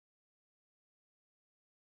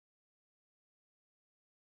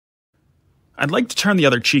I'd like to turn the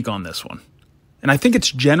other cheek on this one. And I think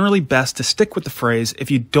it's generally best to stick with the phrase,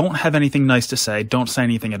 if you don't have anything nice to say, don't say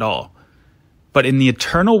anything at all. But in the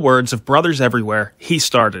eternal words of brothers everywhere, he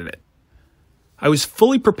started it. I was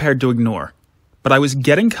fully prepared to ignore, but I was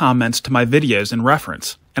getting comments to my videos in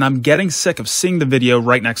reference, and I'm getting sick of seeing the video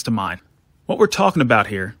right next to mine. What we're talking about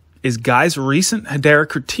here is Guy's recent Hedera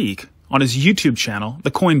critique on his YouTube channel,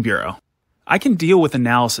 The Coin Bureau. I can deal with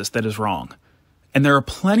analysis that is wrong, and there are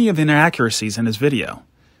plenty of inaccuracies in his video.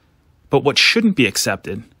 But what shouldn't be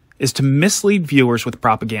accepted is to mislead viewers with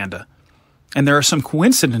propaganda. And there are some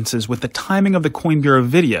coincidences with the timing of the Coin Bureau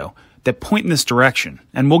video that point in this direction,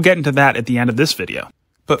 and we'll get into that at the end of this video.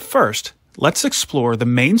 But first, let's explore the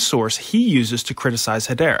main source he uses to criticize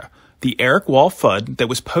Hedera, the Eric Wall FUD that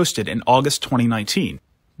was posted in August 2019.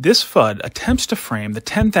 This FUD attempts to frame the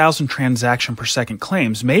 10,000 transaction per second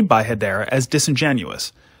claims made by Hedera as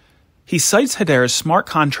disingenuous. He cites Hedera's smart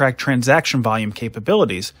contract transaction volume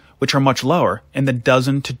capabilities, which are much lower, in the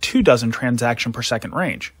dozen to 2 dozen transaction per second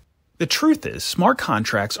range. The truth is, smart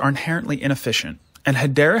contracts are inherently inefficient, and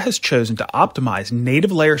Hedera has chosen to optimize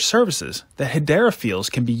native layer services that Hedera feels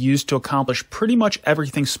can be used to accomplish pretty much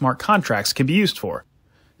everything smart contracts can be used for.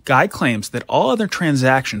 Guy claims that all other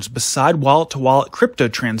transactions beside wallet-to-wallet crypto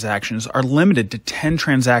transactions are limited to 10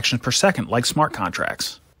 transactions per second like smart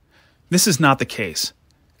contracts. This is not the case,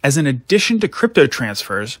 as in addition to crypto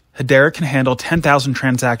transfers, Hedera can handle 10,000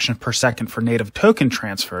 transactions per second for native token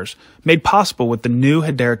transfers made possible with the new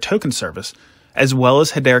Hedera token service, as well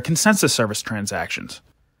as Hedera consensus service transactions.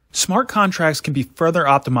 Smart contracts can be further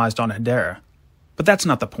optimized on Hedera, but that's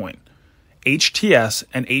not the point. HTS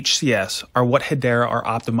and HCS are what Hedera are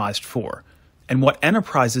optimized for, and what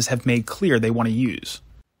enterprises have made clear they want to use.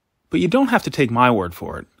 But you don't have to take my word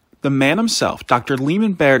for it. The man himself, Dr.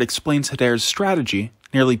 Lehman Baird, explains Hedera's strategy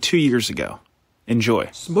nearly 2 years ago. Enjoy.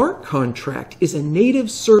 Smart contract is a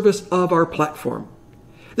native service of our platform.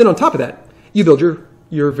 Then on top of that, you build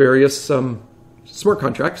your various smart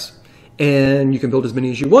contracts, and you can build as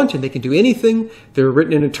many as you want, and they can do anything. They're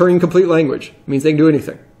written in a Turing-complete language. It means they can do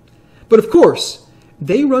anything. But of course,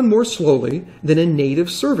 they run more slowly than a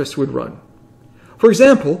native service would run. For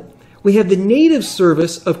example, we have the native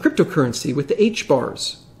service of cryptocurrency with the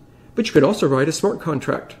HBARs, but you could also write a smart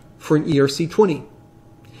contract for an ERC20.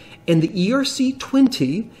 And the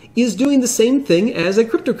ERC20 is doing the same thing as a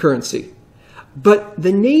cryptocurrency. But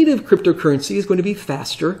the native cryptocurrency is going to be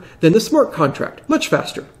faster than the smart contract, much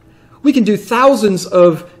faster. We can do thousands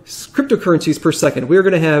of cryptocurrencies per second. We're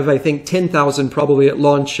going to have, I think, 10,000 probably at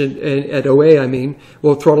launch, at OA, I mean.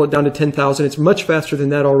 We'll throttle it down to 10,000. It's much faster than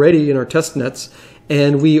that already in our test nets.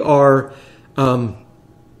 And we are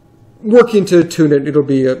working to tune it. It'll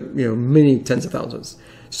be many tens of thousands.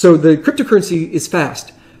 So the cryptocurrency is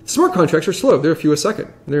fast. Smart contracts are slow. They're a few a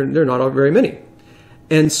second. They're not very many.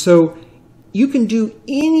 And so you can do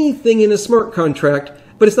anything in a smart contract,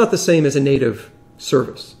 but it's not the same as a native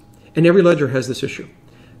service. And every ledger has this issue.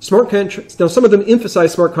 Smart contracts, now some of them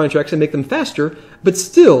emphasize smart contracts and make them faster, but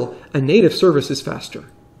still a native service is faster.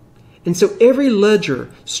 And so every ledger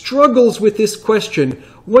struggles with this question,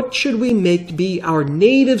 what should we make to be our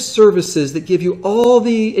native services that give you all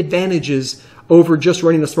the advantages over just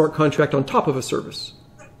running a smart contract on top of a service?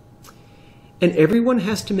 And everyone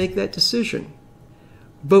has to make that decision.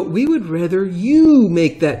 But we would rather you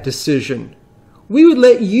make that decision. We would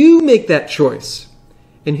let you make that choice.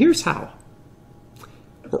 And here's how.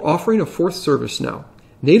 We're offering a fourth service now,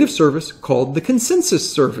 native service called the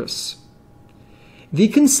consensus service. The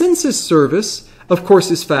consensus service, of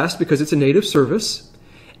course, is fast because it's a native service.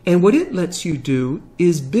 And what it lets you do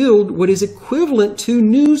is build what is equivalent to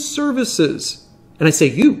new services. And I say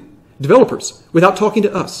you, developers, without talking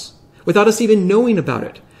to us, without us even knowing about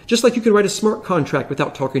it. Just like you can write a smart contract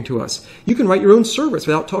without talking to us. You can write your own service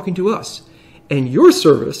without talking to us. And your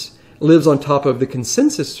service lives on top of the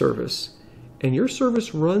consensus service, and your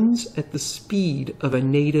service runs at the speed of a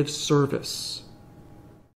native service.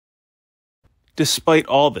 Despite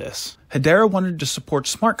all this, Hedera wanted to support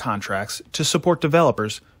smart contracts to support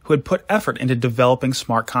developers who had put effort into developing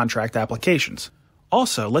smart contract applications.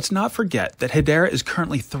 Also, let's not forget that Hedera is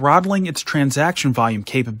currently throttling its transaction volume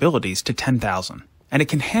capabilities to 10,000, and it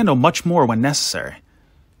can handle much more when necessary.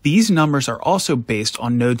 These numbers are also based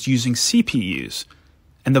on nodes using CPUs,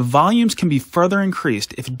 and the volumes can be further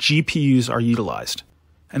increased if GPUs are utilized.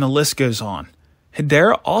 And the list goes on.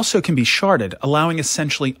 Hedera also can be sharded, allowing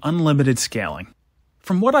essentially unlimited scaling.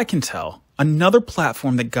 From what I can tell, another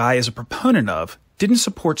platform that Guy is a proponent of didn't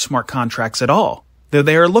support smart contracts at all, though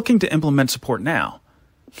they are looking to implement support now.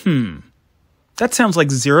 That sounds like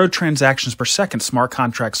 0 transactions per second smart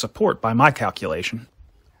contract support by my calculation.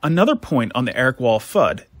 Another point on the Eric Wall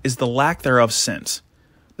FUD is the lack thereof since.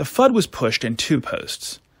 The FUD was pushed in 2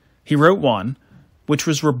 posts. He wrote one, which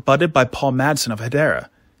was rebutted by Paul Madsen of Hedera,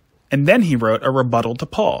 and then he wrote a rebuttal to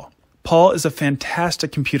Paul. Paul is a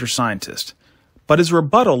fantastic computer scientist, but his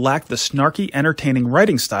rebuttal lacked the snarky, entertaining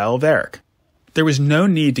writing style of Eric. There was no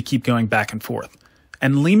need to keep going back and forth,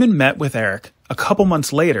 and Lehman met with Eric a couple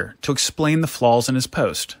months later to explain the flaws in his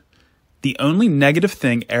post. The only negative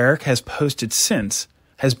thing Eric has posted since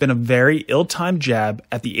has been a very ill-timed jab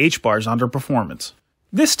at the HBAR's underperformance.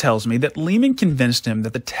 This tells me that Lehman convinced him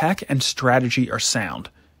that the tech and strategy are sound,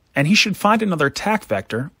 and he should find another attack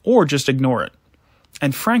vector or just ignore it.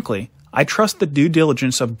 And frankly, I trust the due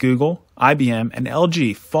diligence of Google, IBM, and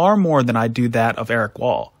LG far more than I do that of Eric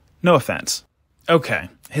Wall. No offense. Okay,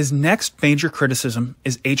 his next major criticism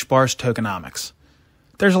is HBAR's tokenomics.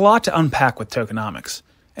 There's a lot to unpack with tokenomics,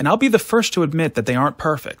 and I'll be the first to admit that they aren't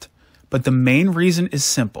perfect, but the main reason is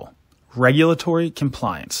simple: regulatory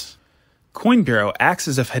compliance. Coin Bureau acts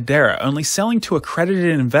as if Hedera only selling to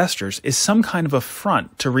accredited investors is some kind of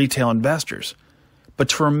affront to retail investors. But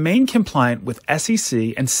to remain compliant with SEC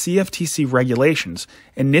and CFTC regulations,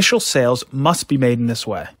 initial sales must be made in this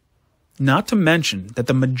way. Not to mention that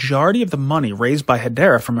the majority of the money raised by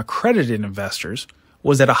Hedera from accredited investors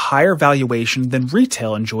was at a higher valuation than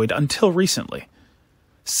retail enjoyed until recently.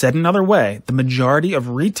 Said another way, the majority of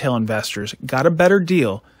retail investors got a better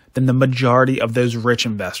deal than the majority of those rich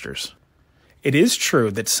investors. It is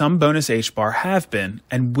true that some bonus HBAR have been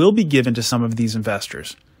and will be given to some of these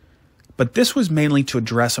investors, but this was mainly to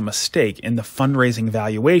address a mistake in the fundraising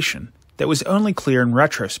valuation that was only clear in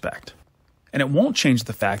retrospect. And it won't change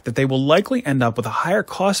the fact that they will likely end up with a higher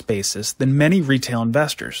cost basis than many retail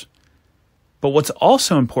investors. But what's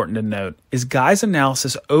also important to note is Guy's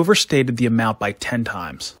analysis overstated the amount by 10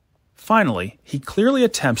 times. Finally, he clearly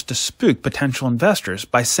attempts to spook potential investors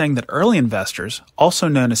by saying that early investors, also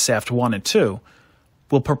known as SAFT 1 and 2,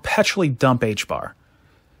 will perpetually dump HBAR.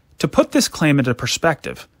 To put this claim into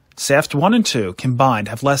perspective, SAFT 1 and 2 combined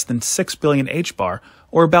have less than 6 billion HBAR,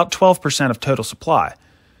 or about 12% of total supply,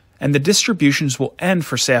 and the distributions will end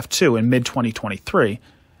for SAFT 2 in mid-2023,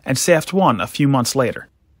 and SAFT 1 a few months later.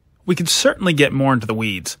 We could certainly get more into the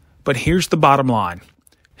weeds, but here's the bottom line.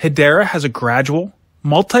 Hedera has a gradual,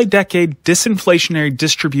 multi-decade disinflationary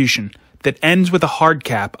distribution that ends with a hard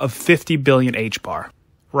cap of 50 billion HBAR.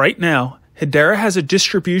 Right now, Hedera has a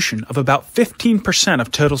distribution of about 15%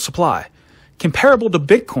 of total supply, comparable to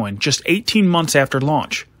Bitcoin just 18 months after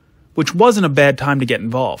launch, which wasn't a bad time to get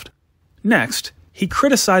involved. Next, he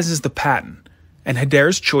criticizes the patent and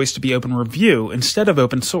Hedera's choice to be open review instead of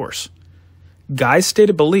open source. Guy's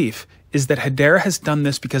stated belief is that Hedera has done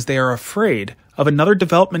this because they are afraid of another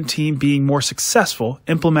development team being more successful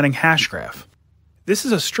implementing Hashgraph. This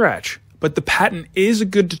is a stretch, but the patent is a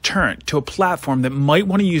good deterrent to a platform that might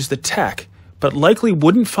want to use the tech, but likely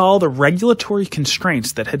wouldn't follow the regulatory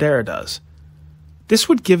constraints that Hedera does. This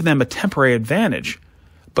would give them a temporary advantage,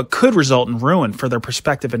 but could result in ruin for their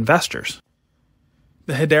prospective investors.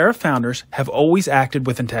 The Hedera founders have always acted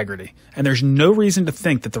with integrity, and there's no reason to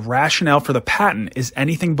think that the rationale for the patent is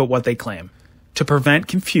anything but what they claim: to prevent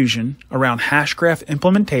confusion around Hashgraph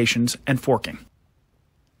implementations and forking.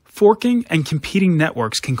 Forking and competing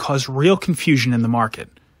networks can cause real confusion in the market.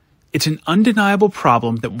 It's an undeniable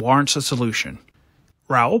problem that warrants a solution.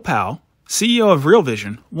 Raoul Pal, CEO of Real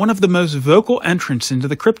Vision, one of the most vocal entrants into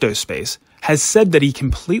the crypto space, has said that he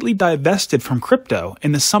completely divested from crypto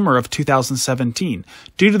in the summer of 2017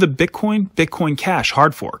 due to the Bitcoin Cash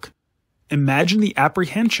hard fork. Imagine the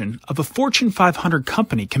apprehension of a Fortune 500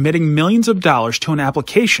 company committing millions of dollars to an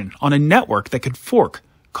application on a network that could fork,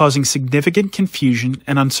 causing significant confusion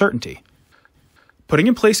and uncertainty. Putting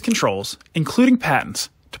in place controls, including patents,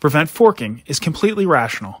 to prevent forking is completely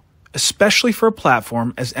rational, especially for a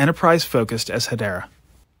platform as enterprise-focused as Hedera.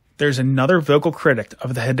 There's another vocal critic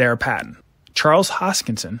of the Hedera patent, Charles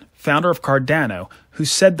Hoskinson, founder of Cardano, who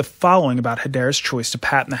said the following about Hedera's choice to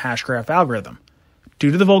patent the Hashgraph algorithm.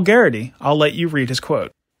 Due to the vulgarity, I'll let you read his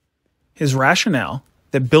quote. His rationale,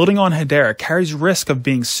 that building on Hedera carries risk of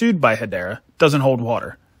being sued by Hedera, doesn't hold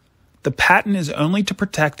water. The patent is only to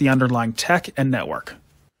protect the underlying tech and network.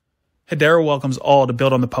 Hedera welcomes all to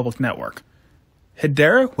build on the public network.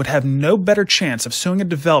 Hedera would have no better chance of suing a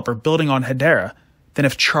developer building on Hedera than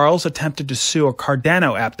if Charles attempted to sue a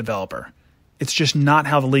Cardano app developer. It's just not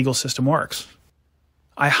how the legal system works.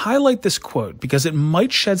 I highlight this quote because it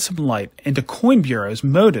might shed some light into Coin Bureau's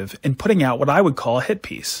motive in putting out what I would call a hit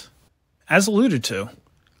piece. As alluded to,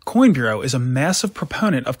 Coin Bureau is a massive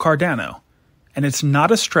proponent of Cardano, and it's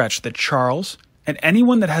not a stretch that Charles, and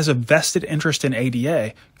anyone that has a vested interest in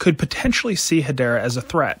ADA could potentially see Hedera as a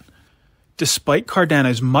threat. Despite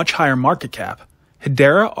Cardano's much higher market cap,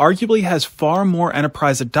 Hedera arguably has far more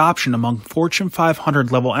enterprise adoption among Fortune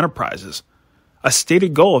 500 level enterprises, a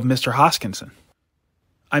stated goal of Mr. Hoskinson.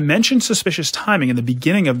 I mentioned suspicious timing in the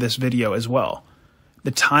beginning of this video as well.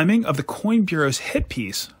 The timing of the Coin Bureau's hit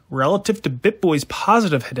piece relative to BitBoy's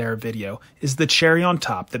positive Hedera video is the cherry on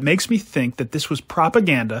top that makes me think that this was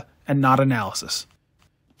propaganda and not analysis.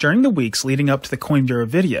 During the weeks leading up to the Coin Bureau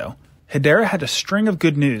video, Hedera had a string of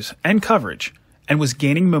good news and coverage and was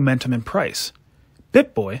gaining momentum in price.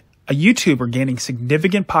 BitBoy, a YouTuber gaining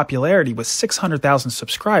significant popularity with 600,000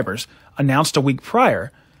 subscribers, announced a week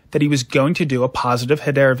prior that he was going to do a positive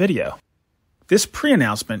Hedera video. This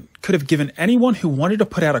pre-announcement could have given anyone who wanted to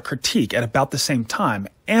put out a critique at about the same time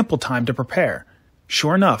ample time to prepare.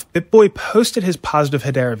 Sure enough, BitBoy posted his positive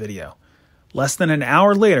Hedera video. Less than an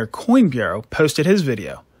hour later, Coin Bureau posted his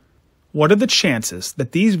video. What are the chances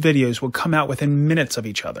that these videos would come out within minutes of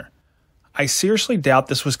each other? I seriously doubt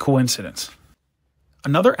this was coincidence.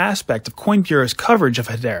 Another aspect of Coin Bureau's coverage of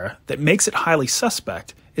Hedera that makes it highly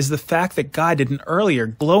suspect is the fact that Guy did an earlier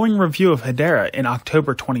glowing review of Hedera in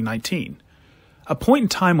October 2019, a point in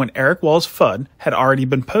time when Eric Wall's FUD had already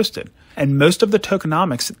been posted, and most of the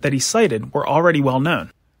tokenomics that he cited were already well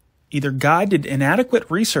known. Either Guy did inadequate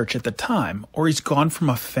research at the time, or he's gone from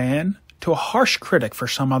a fan to a harsh critic for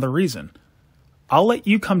some other reason. I'll let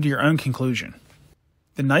you come to your own conclusion.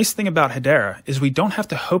 The nice thing about Hedera is we don't have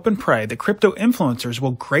to hope and pray that crypto influencers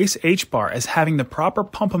will grace HBAR as having the proper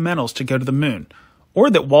pumpamentals to go to the moon, or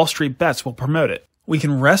that Wall Street Bets will promote it. We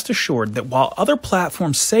can rest assured that while other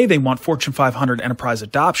platforms say they want Fortune 500 enterprise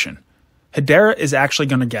adoption, Hedera is actually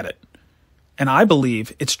going to get it. And I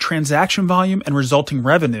believe its transaction volume and resulting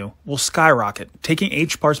revenue will skyrocket, taking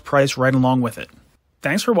HBAR's price right along with it.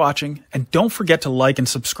 Thanks for watching, and don't forget to like and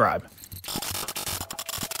subscribe.